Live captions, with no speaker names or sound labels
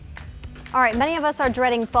All right, many of us are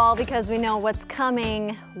dreading fall because we know what's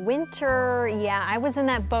coming. Winter, yeah, I was in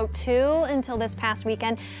that boat too until this past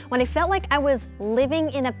weekend when I felt like I was living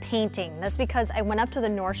in a painting. That's because I went up to the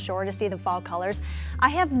North Shore to see the fall colors. I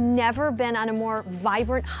have never been on a more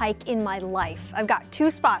vibrant hike in my life. I've got two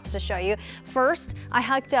spots to show you. First, I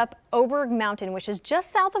hiked up Oberg Mountain, which is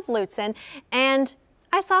just south of Lutsen, and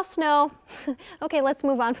I saw snow. Okay, let's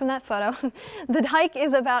move on from that photo. The hike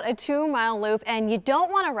is about a 2-mile loop, and you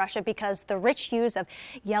don't want to rush it because the rich hues of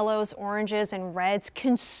yellows, oranges, and reds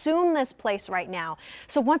consume this place right now.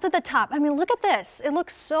 So once at the top, I mean, look at this. It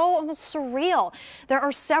looks so almost surreal. There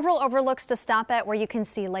are several overlooks to stop at where you can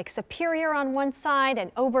see Lake Superior on one side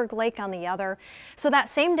and Oberg Lake on the other. So that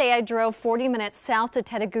same day, I drove 40 minutes south to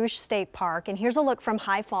Tetagouche State Park, and here's a look from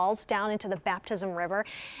High Falls down into the Baptism River,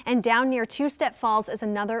 and down near Two-Step Falls is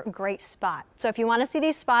another great spot. So if you want to see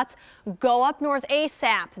these spots, go up north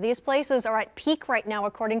ASAP. These places are at peak right now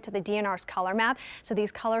according to the DNR's color map, so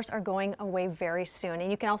these colors are going away very soon. And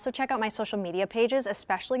you can also check out my social media pages,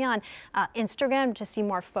 especially on Instagram, to see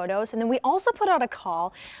more photos. And then we also put out a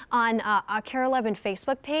call on our KARE 11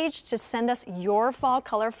 Facebook page to send us your fall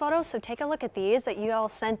color photos. So take a look at these that you all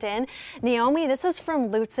sent in. Naomi, this is from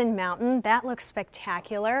Lutsen Mountain. That looks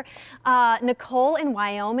spectacular. Nicole in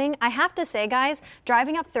Wyoming, I have to say, guys,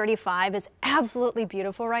 driving up 35 is absolutely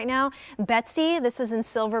beautiful right now. Betsy, this is in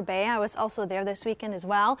Silver Bay. I was also there this weekend as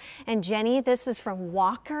well. And Jenny, this is from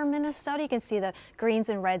Walker, Minnesota. You can see the greens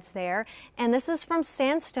and reds there. And this is from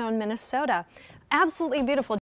Sandstone, Minnesota. Absolutely beautiful.